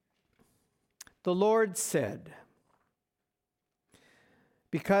The Lord said,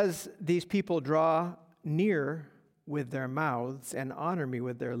 because these people draw near with their mouths and honor me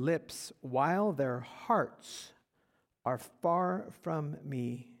with their lips, while their hearts are far from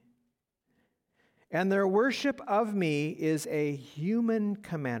me, and their worship of me is a human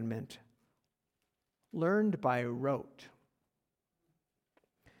commandment learned by rote.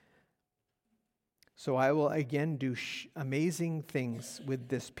 So I will again do amazing things with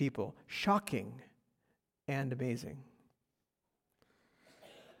this people, shocking and amazing.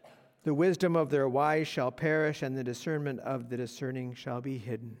 The wisdom of their wise shall perish, and the discernment of the discerning shall be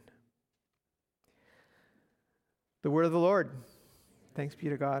hidden. The word of the Lord. Thanks be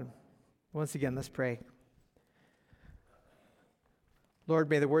to God. Once again, let's pray. Lord,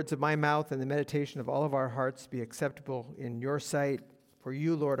 may the words of my mouth and the meditation of all of our hearts be acceptable in your sight, for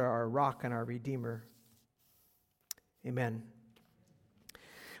you, Lord, are our rock and our redeemer. Amen.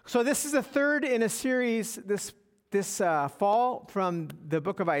 So this is the third in a series this fall from the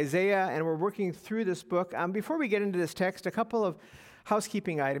book of Isaiah, and we're working through this book. Before we get into this text, a couple of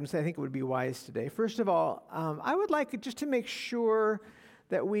housekeeping items I think would be wise today. First of all, I would like just to make sure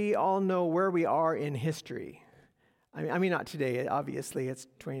that we all know where we are in history. I mean not today, obviously, it's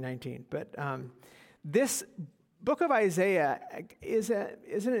 2019, but this book of Isaiah is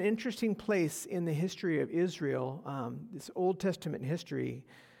an interesting place in the history of Israel, this Old Testament history.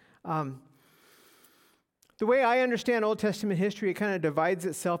 The way I understand Old Testament history, it kind of divides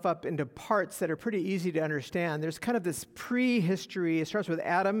itself up into parts that are pretty easy to understand. There's kind of this pre-history. It starts with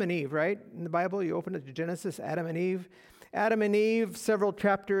Adam and Eve, right? In the Bible, you open it to Genesis, Adam and Eve. Adam and Eve, several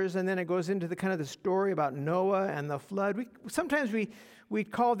chapters, and then it goes into the kind of the story about Noah and the flood. Sometimes we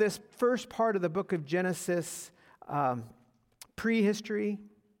call this first part of the book of Genesis prehistory.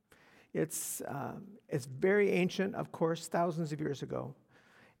 It's very ancient, of course, thousands of years ago,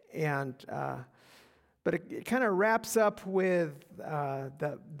 but it kind of wraps up with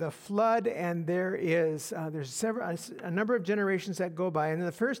the flood, and there's a number of generations that go by, and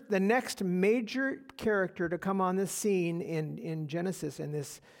the next major character to come on the scene in Genesis in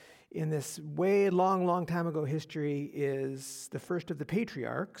this way long time ago history is the first of the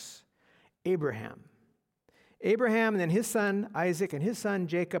patriarchs, Abraham. Abraham and then his son Isaac and his son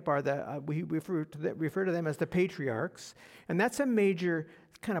Jacob are we refer to them as the patriarchs, and that's a major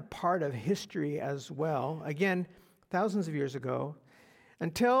kind of part of history as well. Again, thousands of years ago,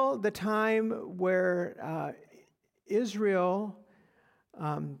 until the time where Israel,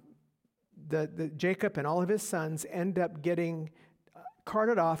 the Jacob and all of his sons end up getting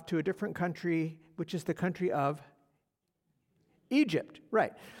carted off to a different country, which is the country of Egypt,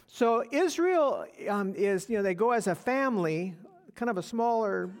 right. So Israel is, they go as a family, kind of a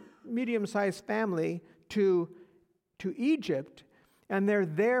smaller, medium-sized family to Egypt, and they're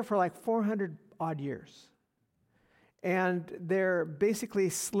there for like 400 odd years. And they're basically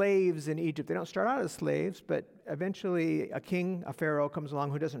slaves in Egypt. They don't start out as slaves, but eventually a king, a pharaoh, comes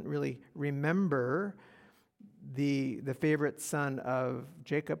along who doesn't really remember the favorite son of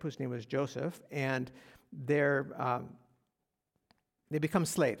Jacob, whose name was Joseph, and they become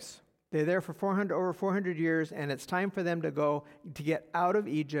slaves. They're there for over 400 years, and it's time for them to get out of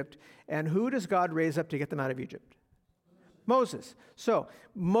Egypt. And who does God raise up to get them out of Egypt? Moses. So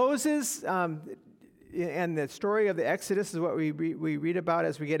Moses, and the story of the Exodus is what we read about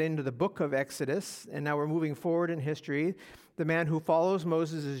as we get into the book of Exodus, and now we're moving forward in history. The man who follows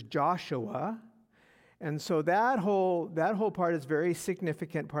Moses is Joshua. And so that whole part is a very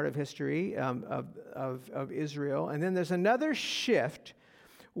significant part of history of Israel. And then there's another shift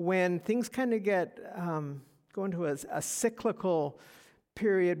when things kind of go into a cyclical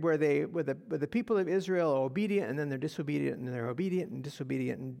period where the people of Israel are obedient, and then they're disobedient, and they're obedient and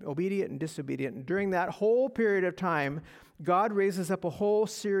disobedient and obedient and disobedient. And during that whole period of time, God raises up a whole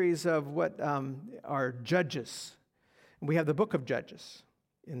series of what are judges. And we have the book of Judges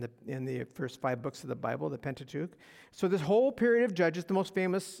in the first 5 books of the Bible, the Pentateuch. So this whole period of judges, the most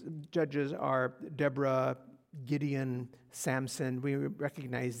famous judges are Deborah, Gideon, Samson. We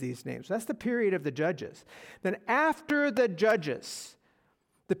recognize these names. So that's the period of the judges. Then after the judges,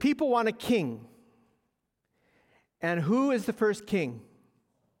 the people want a king. And who is the first king?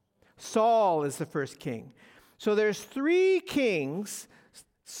 Saul is the first king. So there's 3 kings,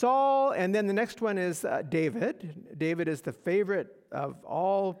 Saul, and then the next one is David. David is the favorite of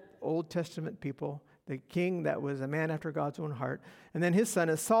all Old Testament people, the king that was a man after God's own heart. And then his son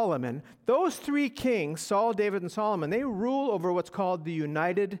is Solomon. Those 3 kings, Saul, David, and Solomon, they rule over what's called the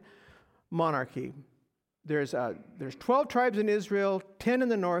United Monarchy. There's 12 tribes in Israel, 10 in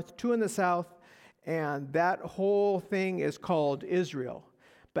the north, 2 in the south, and that whole thing is called Israel.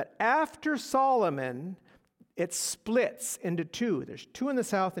 But after Solomon, it splits into two. There's 2 in the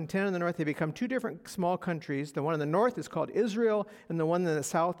south and 10 in the north. They become 2 different small countries. The one in the north is called Israel, and the one in the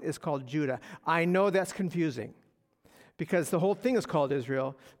south is called Judah. I know that's confusing because the whole thing is called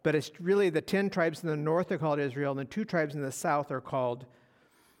Israel, but it's really the 10 tribes in the north are called Israel, and the 2 tribes in the south are called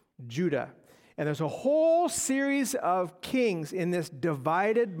Judah. And there's a whole series of kings in this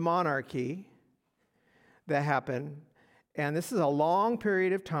divided monarchy that happen. And this is a long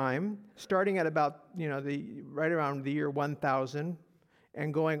period of time, starting at about, right around the year 1000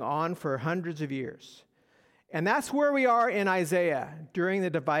 and going on for hundreds of years. And that's where we are in Isaiah during the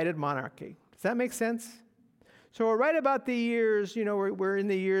divided monarchy. Does that make sense? So we're right about the years, we're in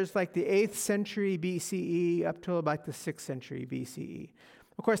the years like the 8th century BCE up till about the 6th century BCE.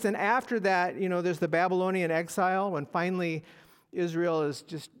 Of course, then after that, there's the Babylonian exile when finally Israel is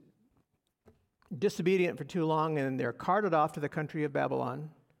just disobedient for too long, and they're carted off to the country of Babylon.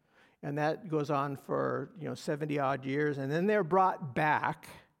 And that goes on for, 70 odd years. And then they're brought back,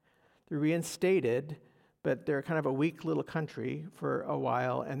 they're reinstated, but they're kind of a weak little country for a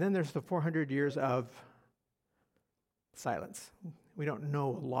while. And then there's the 400 years of silence. We don't know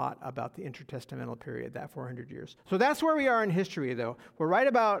a lot about the intertestamental period, that 400 years. So that's where we are in history, though. We're right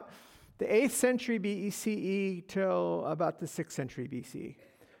about the 8th century BCE till about the 6th century BCE.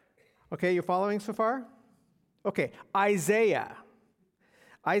 Okay, you following so far? Okay, Isaiah.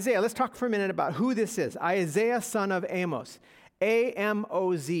 Let's talk for a minute about who this is. Isaiah, son of Amos.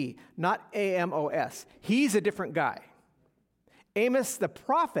 A-M-O-Z, not A-M-O-S. He's a different guy. Amos, the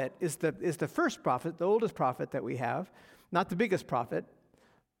prophet, is the first prophet, the oldest prophet that we have, not the biggest prophet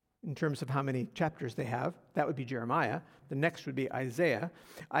in terms of how many chapters they have. That would be Jeremiah. The next would be Isaiah.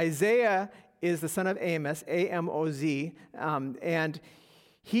 Isaiah is the son of Amos, A-M-O-Z, and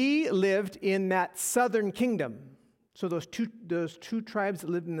he lived in that southern kingdom. So those two tribes that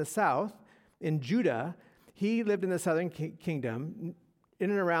lived in the south, in Judah, he lived in the southern kingdom,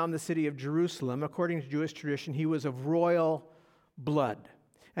 in and around the city of Jerusalem. According to Jewish tradition, he was of royal blood.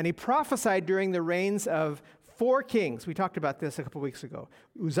 And he prophesied during the reigns of 4 kings. We talked about this a couple weeks ago.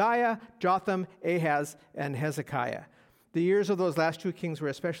 Uzziah, Jotham, Ahaz, and Hezekiah. The years of those last 2 kings were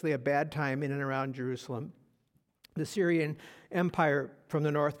especially a bad time in and around Jerusalem. The Syrian Empire from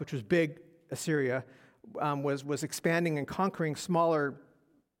the north, which was big, Assyria, was expanding and conquering smaller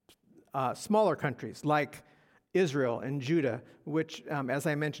countries like Israel and Judah, which, as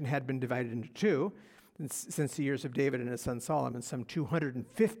I mentioned, had been divided into 2 since the years of David and his son Solomon, some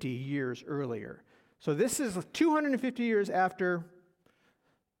 250 years earlier. So this is 250 years after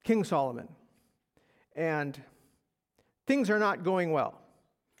King Solomon. And things are not going well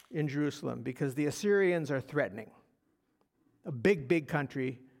in Jerusalem because the Assyrians are threatening. A big, big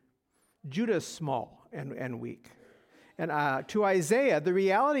country. Judah is small and weak. And to Isaiah, the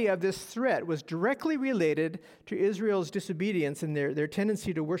reality of this threat was directly related to Israel's disobedience and their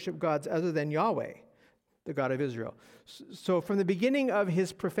tendency to worship gods other than Yahweh, the God of Israel. So from the beginning of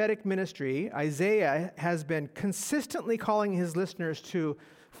his prophetic ministry, Isaiah has been consistently calling his listeners to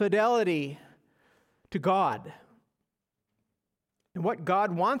fidelity to God and what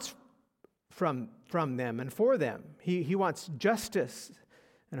God wants from them and for them. He wants justice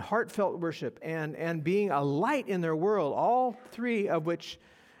and heartfelt worship and being a light in their world, all 3 of which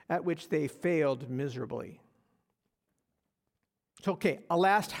they failed miserably. So, okay, a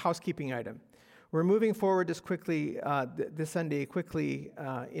last housekeeping item. We're moving forward this Sunday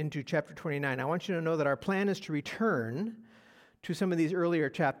into chapter 29. I want you to know that our plan is to return to some of these earlier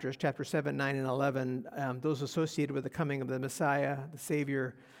chapters, chapter 7, 9, and 11, those associated with the coming of the Messiah, the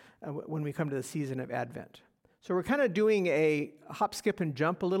Savior, when we come to the season of Advent. So we're kind of doing a hop, skip, and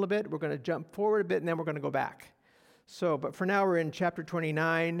jump a little bit. We're going to jump forward a bit, and then we're going to go back. But for now, we're in chapter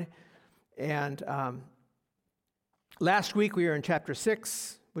 29, and last week we were in chapter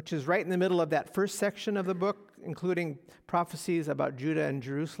 6, which is right in the middle of that first section of the book, including prophecies about Judah and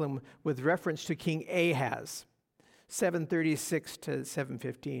Jerusalem with reference to King Ahaz, 736 to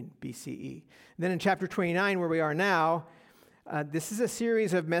 715 BCE. And then in chapter 29, where we are now, this is a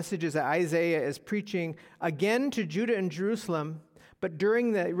series of messages that Isaiah is preaching again to Judah and Jerusalem, but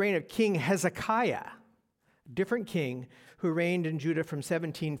during the reign of King Hezekiah, a different king who reigned in Judah from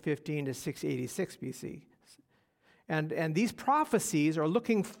 1715 to 686 BC. And these prophecies are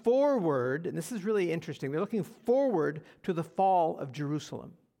looking forward, and this is really interesting, they're looking forward to the fall of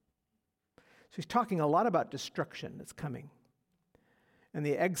Jerusalem. So he's talking a lot about destruction that's coming and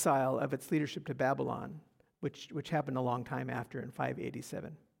the exile of its leadership to Babylon, which happened a long time after in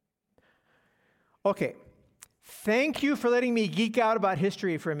 587. Okay, thank you for letting me geek out about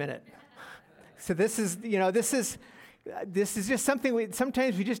history for a minute. So this is This is just something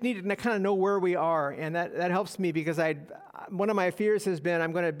sometimes we just need to kind of know where we are, and that helps me because one of my fears has been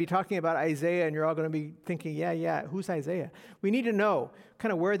I'm going to be talking about Isaiah, and you're all going to be thinking, yeah, who's Isaiah? We need to know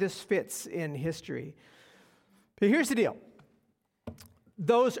kind of where this fits in history. But here's the deal.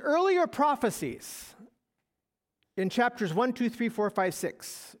 Those earlier prophecies in chapters 1, 2, 3, 4, 5,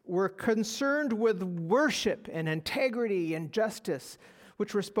 6 were concerned with worship and integrity and justice,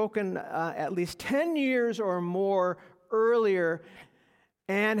 which were spoken at least 10 years or more earlier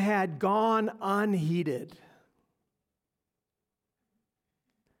and had gone unheeded.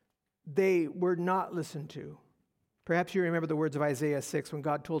 They were not listened to. Perhaps you remember the words of Isaiah 6 when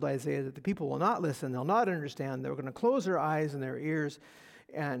God told Isaiah that the people will not listen, they'll not understand, they're going to close their eyes and their ears.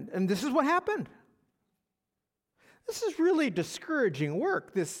 And this is what happened. This is really discouraging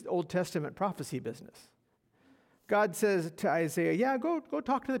work, this Old Testament prophecy business. God says to Isaiah, go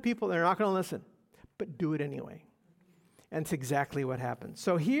talk to the people. They're not going to listen, but do it anyway. And it's exactly what happened.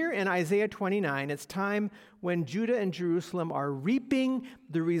 So here in Isaiah 29, it's time when Judah and Jerusalem are reaping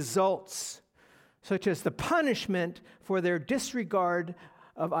the results, such as the punishment for their disregard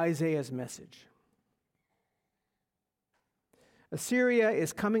of Isaiah's message. Assyria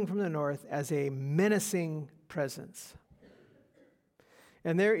is coming from the north as a menacing presence.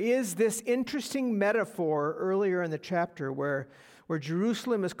 And there is this interesting metaphor earlier in the chapter where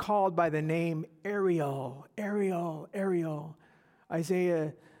Jerusalem is called by the name Ariel.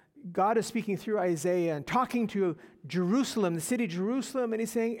 Isaiah, God is speaking through Isaiah and talking to Jerusalem, the city Jerusalem, and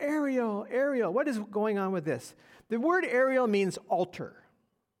he's saying, Ariel. What is going on with this? The word Ariel means altar.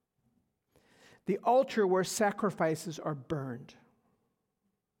 The altar where sacrifices are burned.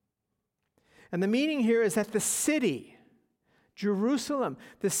 And the meaning here is that the city, Jerusalem,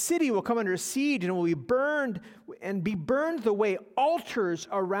 the city will come under siege and will be burned the way altars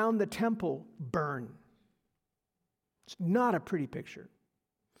around the temple burn. It's not a pretty picture.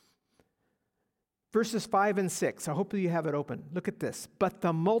 Verses 5 and 6, I hope you have it open. Look at this. But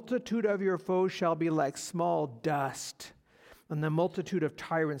the multitude of your foes shall be like small dust, and the multitude of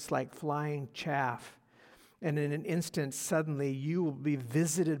tyrants like flying chaff. And in an instant, suddenly, you will be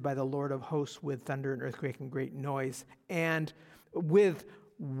visited by the Lord of hosts with thunder and earthquake and great noise, and with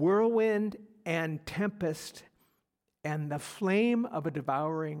whirlwind and tempest and the flame of a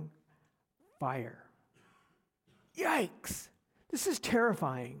devouring fire. Yikes! This is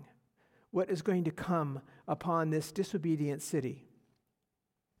terrifying, what is going to come upon this disobedient city.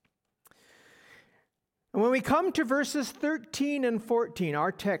 And when we come to verses 13 and 14,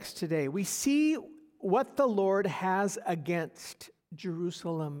 our text today, we see what the Lord has against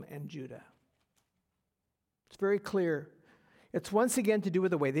Jerusalem and Judah. It's very clear. It's once again to do with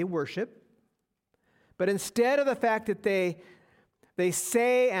the way they worship. But instead of the fact that they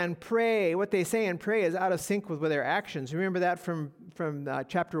say and pray, what they say and pray is out of sync with their actions. Remember that from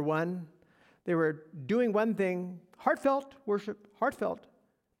chapter 1? They were doing one thing, heartfelt worship, heartfelt,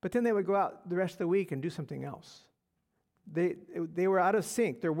 but then they would go out the rest of the week and do something else. They were out of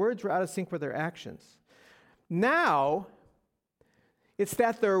sync. Their words were out of sync with their actions. Now, it's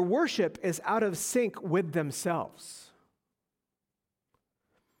that their worship is out of sync with themselves.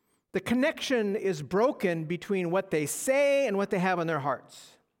 The connection is broken between what they say and what they have in their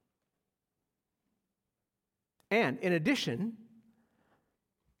hearts. And in addition,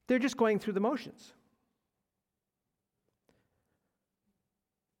 they're just going through the motions.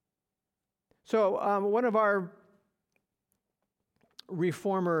 So one of our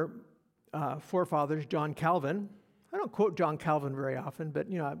reformer forefathers, John Calvin. I don't quote John Calvin very often, but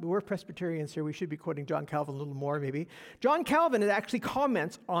we're Presbyterians here. We should be quoting John Calvin a little more, maybe. John Calvin actually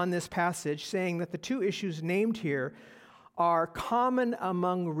comments on this passage, saying that the two issues named here are common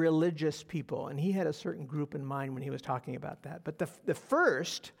among religious people, and he had a certain group in mind when he was talking about that. But the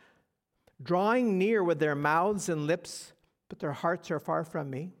first, drawing near with their mouths and lips, but their hearts are far from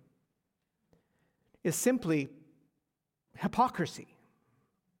me, is simply hypocrisy.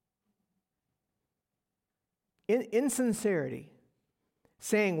 Insincerity,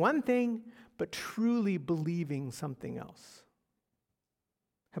 saying one thing, but truly believing something else.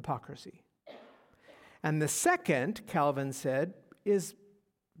 Hypocrisy. And the second, Calvin said, is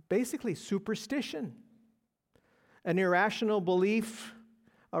basically superstition. An irrational belief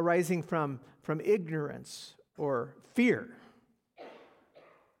arising from ignorance or fear.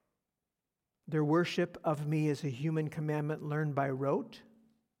 Their worship of me is a human commandment learned by rote.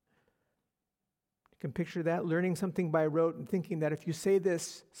 You can picture that, learning something by rote and thinking that if you say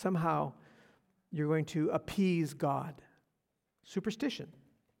this, somehow you're going to appease God. Superstition.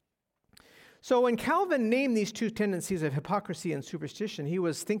 So when Calvin named these two tendencies of hypocrisy and superstition, he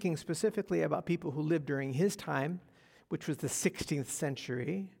was thinking specifically about people who lived during his time which was the 16th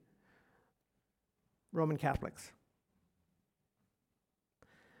century, Roman Catholics.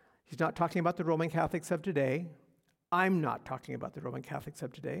 He's not talking about the Roman Catholics of today. I'm not talking about the Roman Catholics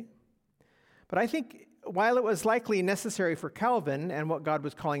of today. But I think while it was likely necessary for Calvin and what God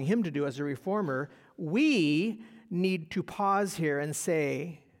was calling him to do as a reformer, we need to pause here and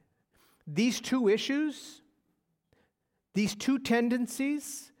say, these two issues, these two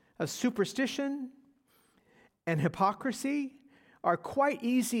tendencies of superstition and hypocrisy are quite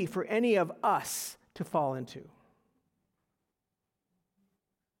easy for any of us to fall into.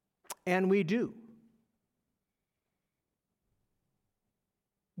 And we do.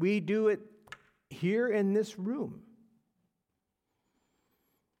 We do it here in this room.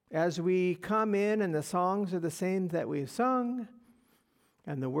 As we come in and the songs are the same that we've sung,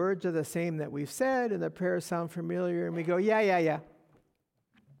 and the words are the same that we've said, and the prayers sound familiar, and we go, yeah.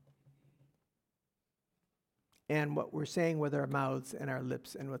 And what we're saying with our mouths and our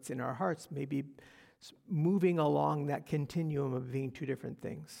lips and what's in our hearts may be moving along that continuum of being two different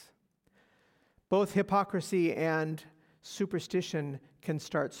things. Both hypocrisy and superstition can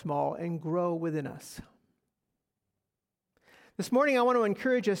start small and grow within us. This morning, I want to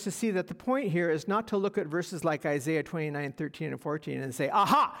encourage us to see that the point here is not to look at verses like Isaiah 29, 13, and 14 and say,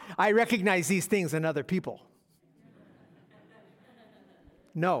 aha, I recognize these things in other people.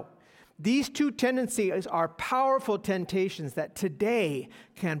 No. These two tendencies are powerful temptations that today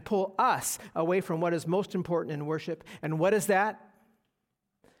can pull us away from what is most important in worship. And what is that?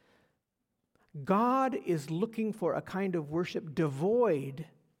 God is looking for a kind of worship devoid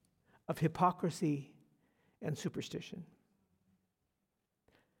of hypocrisy and superstition.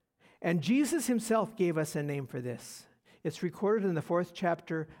 And Jesus himself gave us a name for this. It's recorded in the fourth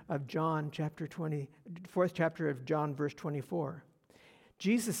chapter of John, verse 24.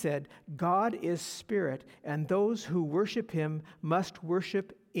 Jesus said, God is spirit, and those who worship him must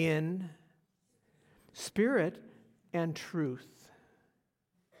worship in spirit and truth.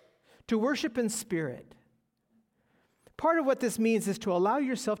 To worship in spirit. Part of what this means is to allow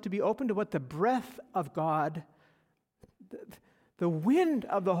yourself to be open to what the breath of God, the wind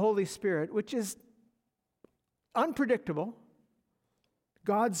of the Holy Spirit, which is unpredictable,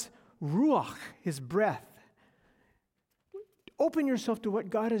 God's ruach, his breath. Open yourself to what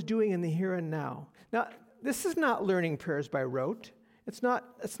God is doing in the here and now. Now, this is not learning prayers by rote. It's not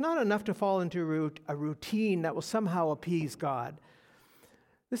enough to fall into a routine that will somehow appease God.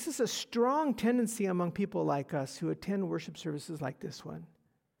 This is a strong tendency among people like us who attend worship services like this one,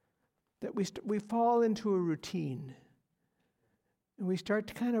 that we fall into a routine and we start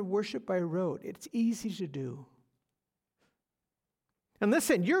to kind of worship by rote. It's easy to do. And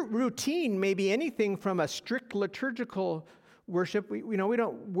listen, your routine may be anything from a strict liturgical worship. We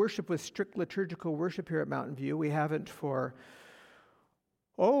don't worship with strict liturgical worship here at Mountain View. We haven't for,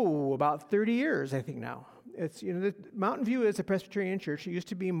 about 30 years, I think now. It's, Mountain View is a Presbyterian church. It used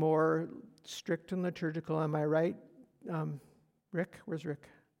to be more strict and liturgical. Am I right? Rick? Where's Rick?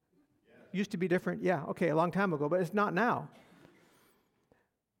 Yeah. Used to be different. Yeah, okay, a long time ago, but it's not now.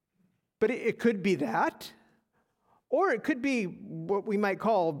 But it could be that, or it could be what we might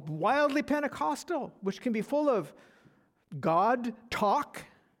call wildly Pentecostal, which can be full of God talk,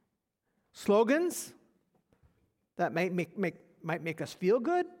 slogans that might make us feel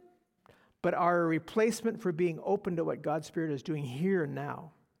good, but are a replacement for being open to what God's Spirit is doing here and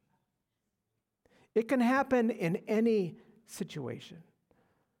now. It can happen in any situation,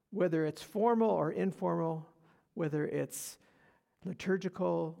 whether it's formal or informal, whether it's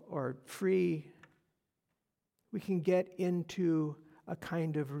liturgical or free. We can get into a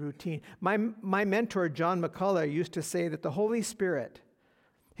kind of routine. My mentor, John McCullough, used to say that the Holy Spirit,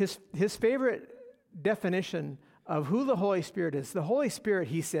 his favorite definition of who the Holy Spirit is. The Holy Spirit,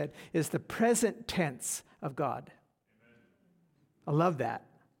 he said, is the present tense of God. Amen. I love that.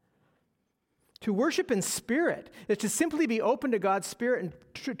 To worship in spirit is to simply be open to God's Spirit and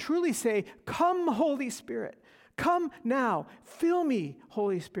to truly say, come, Holy Spirit. Come now. Fill me,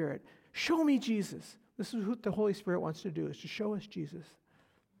 Holy Spirit. Show me Jesus. This is what the Holy Spirit wants to do, is to show us Jesus.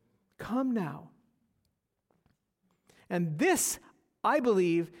 Come now. And this, I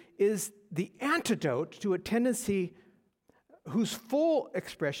believe, is the antidote to a tendency whose full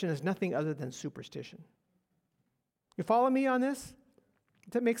expression is nothing other than superstition. You follow me on this?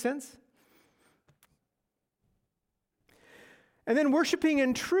 Does that make sense? And then worshiping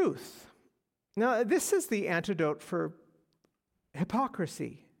in truth. Now, this is the antidote for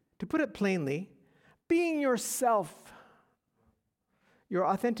hypocrisy. To put it plainly, being yourself, your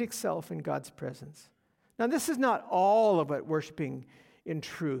authentic self in God's presence. Now, this is not all of what worshiping in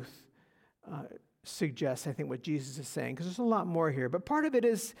truth suggests, I think, what Jesus is saying, because there's a lot more here. But part of it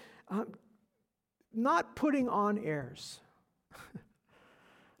is not putting on airs,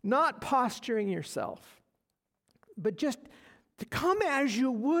 not posturing yourself, but just to come as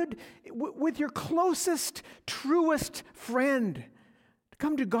you would with your closest, truest friend. To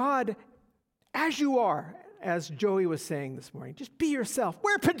come to God as you are, as Joey was saying this morning. Just be yourself.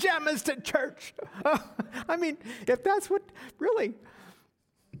 Wear pajamas to church. I mean, if that's what, really.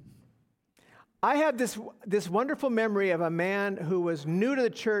 I have this wonderful memory of a man who was new to the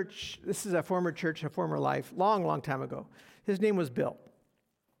church. This is a former church, a former life, long, long time ago. His name was Bill.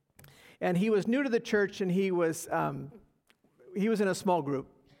 And he was new to the church, and he was in a small group.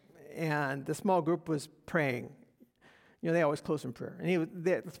 And the small group was praying. You know, they always close in prayer. And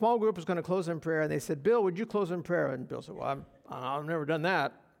the small group was going to close in prayer, and they said, Bill, would you close in prayer? And Bill said, well, I've never done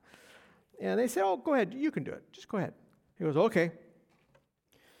that. And they said, oh, go ahead. You can do it. Just go ahead. He goes, okay.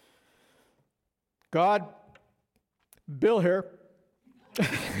 God, Bill here.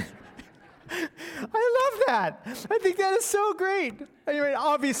 I love that. I think that is so great. Anyway,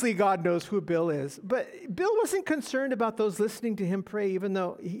 obviously God knows who Bill is, but Bill wasn't concerned about those listening to him pray, even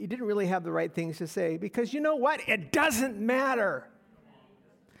though he didn't really have the right things to say, because you know what? It doesn't matter.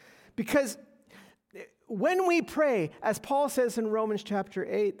 Because when we pray, as Paul says in Romans chapter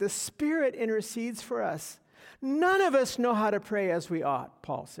 8, the Spirit intercedes for us. None of us know how to pray as we ought,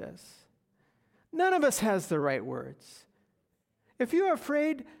 Paul says. None of us has the right words. If you're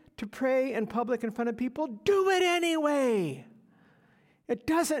afraid to pray in public in front of people, do it anyway. It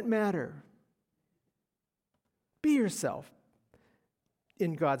doesn't matter. Be yourself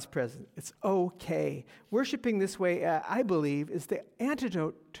in God's presence. It's okay. Worshiping this way, I believe, is the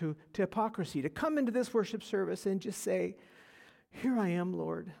antidote to hypocrisy. To come into this worship service and just say, here I am,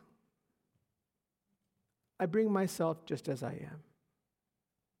 Lord. I bring myself just as I am.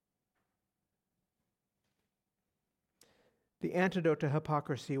 The antidote to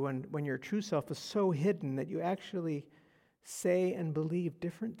hypocrisy, when your true self is so hidden that you actually say and believe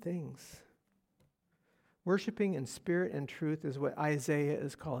different things. Worshiping in spirit and truth is what Isaiah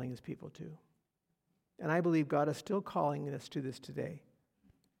is calling his people to. And I believe God is still calling us to this today.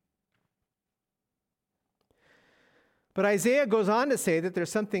 But Isaiah goes on to say that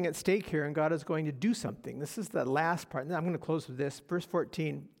there's something at stake here and God is going to do something. This is the last part. And I'm going to close with this. Verse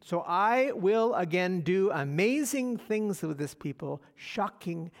 14. So I will again do amazing things with this people,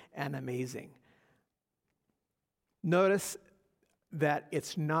 shocking and amazing. Notice that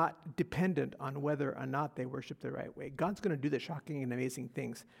it's not dependent on whether or not they worship the right way. God's going to do the shocking and amazing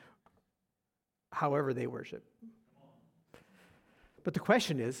things however they worship. But the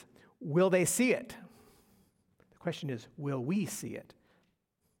question is, will they see it? The question is, will we see it?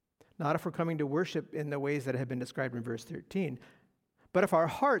 Not if we're coming to worship in the ways that have been described in verse 13, but if our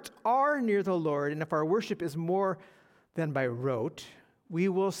hearts are near the Lord and if our worship is more than by rote, we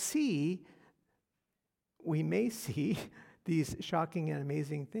may see these shocking and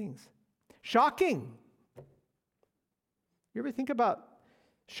amazing things. Shocking! You ever think about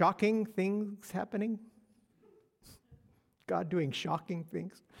shocking things happening? God doing shocking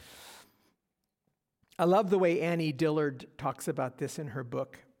things? I love the way Annie Dillard talks about this in her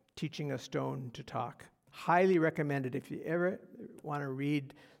book, Teaching a Stone to Talk. Highly recommended if you ever want to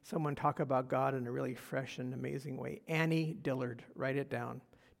read someone talk about God in a really fresh and amazing way. Annie Dillard, write it down.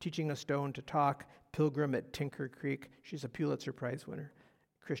 Teaching a Stone to Talk, Pilgrim at Tinker Creek. She's a Pulitzer Prize winner,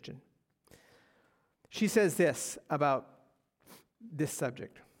 Christian. She says this about this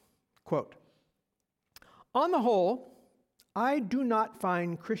subject, quote, on the whole, I do not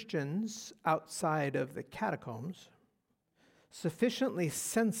find Christians outside of the catacombs sufficiently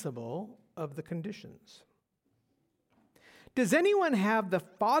sensible of the conditions. Does anyone have the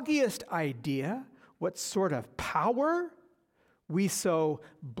foggiest idea what sort of power we so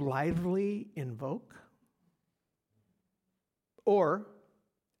blithely invoke? Or,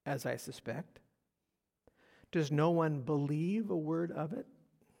 as I suspect, does no one believe a word of it?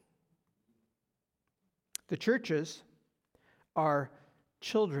 The churches are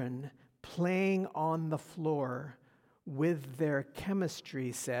children playing on the floor with their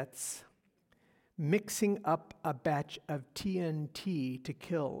chemistry sets, mixing up a batch of TNT to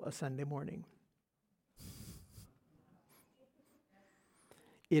kill a Sunday morning.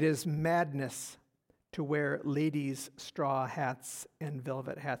 It is madness to wear ladies' straw hats and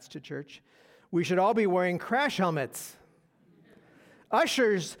velvet hats to church. We should all be wearing crash helmets.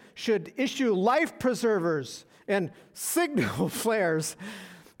 Ushers should issue life preservers and signal flares.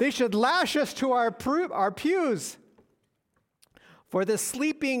 They should lash us to our pews. For the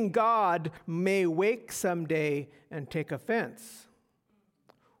sleeping God may wake someday and take offense.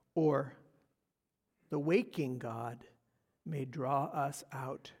 Or the waking God, may draw us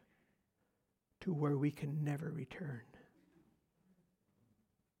out to where we can never return.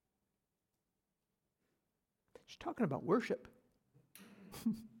 She's talking about worship.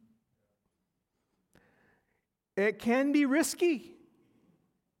 It can be risky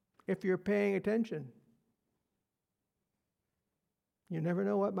if you're paying attention. You never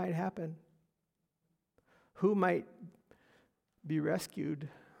know what might happen. Who might be rescued?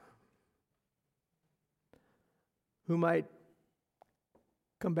 Who might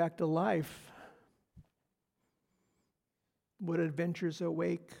come back to life? What adventures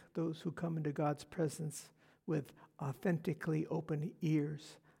await those who come into God's presence with authentically open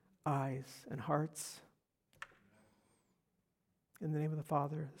ears, eyes, and hearts? In the name of the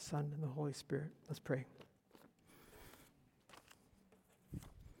Father, the Son, and the Holy Spirit, let's pray.